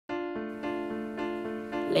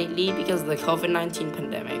Lately, because of the COVID-19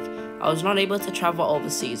 pandemic, I was not able to travel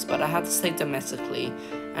overseas, but I had to stay domestically.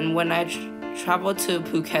 And when I traveled to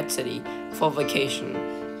Phuket City for vacation,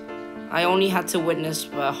 I only had to witness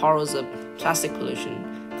the horrors of plastic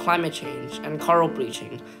pollution, climate change, and coral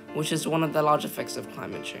bleaching, which is one of the large effects of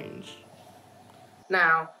climate change.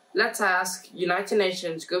 Now, let's ask United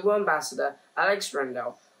Nations Goodwill Ambassador Alex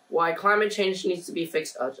Rendell why climate change needs to be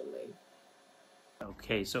fixed urgently.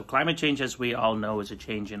 Okay, so climate change, as we all know, is a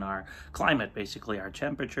change in our climate, basically our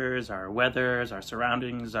temperatures, our weathers, our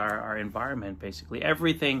surroundings, our environment, basically.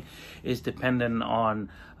 Everything is dependent on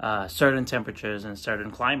certain temperatures and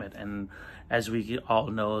certain climate. And as we all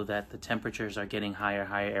know that the temperatures are getting higher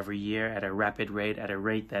every year at a rapid rate, at a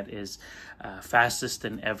rate that is fastest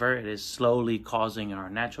than ever. It is slowly causing our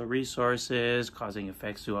natural resources, causing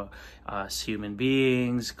effects to us human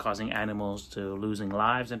beings, causing animals to losing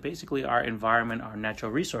lives, and basically our environment, our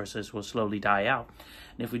natural resources will slowly die out.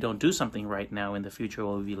 And if we don't do something right now, in the future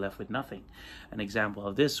we'll be left with nothing. An example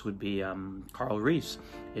of this would be coral reefs.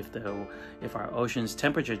 If our ocean's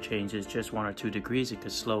temperature changes just 1 or 2 degrees, it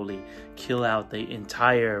could slowly kill out the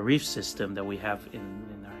entire reef system that we have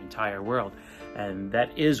in our entire world. And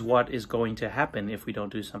that is what is going to happen if we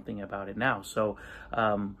don't do something about it now. So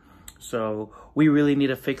we really need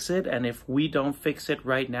to fix it, and if we don't fix it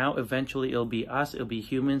right now, eventually it'll be us, it'll be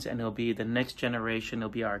humans, and it'll be the next generation, it'll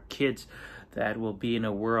be our kids that will be in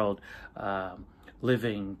a world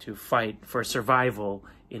living to fight for survival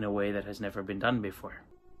in a way that has never been done before.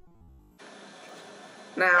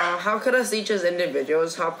 Now, how could us each as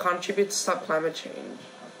individuals help contribute to stop climate change?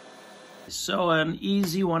 So an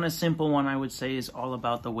easy one, a simple one, I would say, is all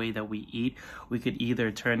about the way that we eat. We could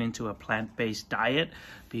either turn into a plant-based diet,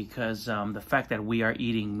 because the fact that we are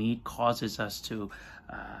eating meat causes us to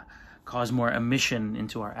cause more emission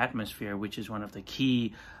into our atmosphere, which is one of the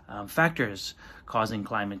key factors causing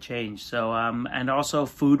climate change. So and also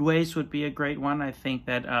food waste would be a great one. I think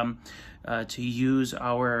that to use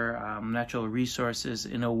our natural resources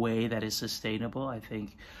in a way that is sustainable. I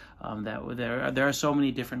think that there are so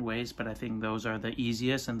many different ways, but I think those are the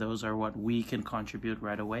easiest, and those are what we can contribute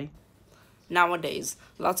right away. Nowadays,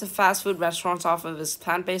 lots of fast food restaurants offer this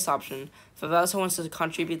plant-based option for those who want to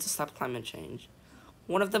contribute to stop climate change.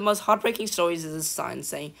 One of the most heartbreaking stories is this sign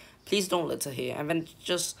saying, "Please don't litter here," and then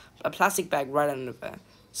just a plastic bag right under there.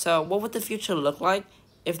 So what would the future look like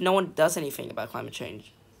if no one does anything about climate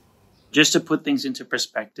change? Just to put things into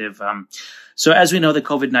perspective, so as we know, the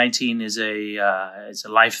COVID-19 is it's a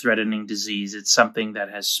life-threatening disease. It's something that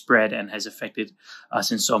has spread and has affected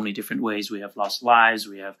us in so many different ways. We have lost lives.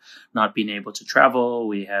 We have not been able to travel.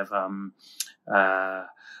 We have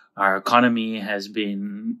our economy has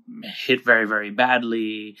been hit very, very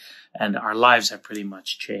badly, and our lives have pretty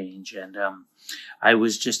much changed. And I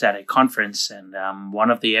was just at a conference, and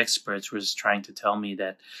one of the experts was trying to tell me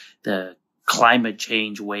that the climate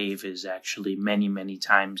change wave is actually many, many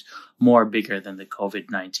times more bigger than the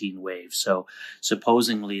COVID-19 wave. So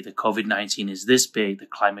supposedly the COVID-19 is this big, the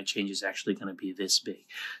climate change is actually going to be this big.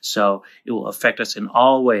 So it will affect us in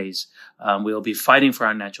all ways. We'll be fighting for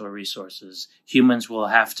our natural resources. Humans will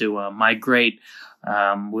have to migrate.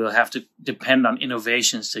 We'll have to depend on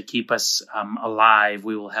innovations to keep us alive.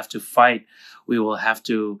 We will have to fight. We will have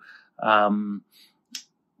to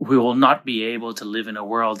we will not be able to live in a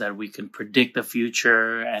world that we can predict the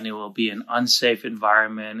future, and it will be an unsafe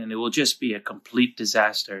environment, and it will just be a complete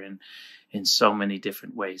disaster in so many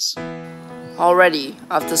different ways. Already,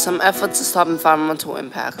 after some efforts to stop environmental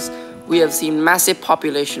impacts, we have seen massive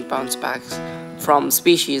population bounce backs from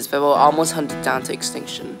species that were almost hunted down to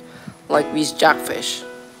extinction, like these jackfish.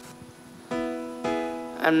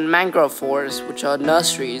 And mangrove forests, which are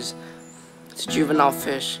nurseries to juvenile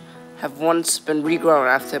fish, have once been regrown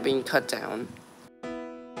after being cut down.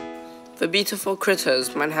 The beautiful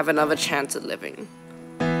critters might have another chance at living,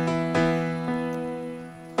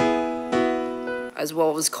 as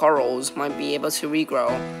well as corals might be able to regrow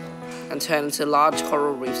and turn into large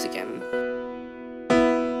coral reefs again.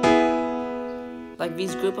 Like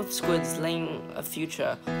these group of squids laying a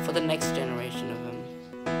future for the next generation of them.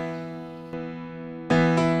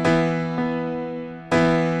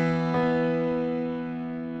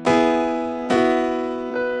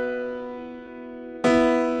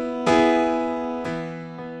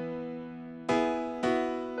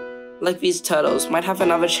 Like these turtles might have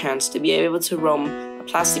another chance to be able to roam a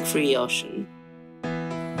plastic-free ocean.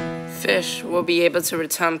 Fish will be able to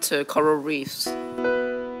return to coral reefs.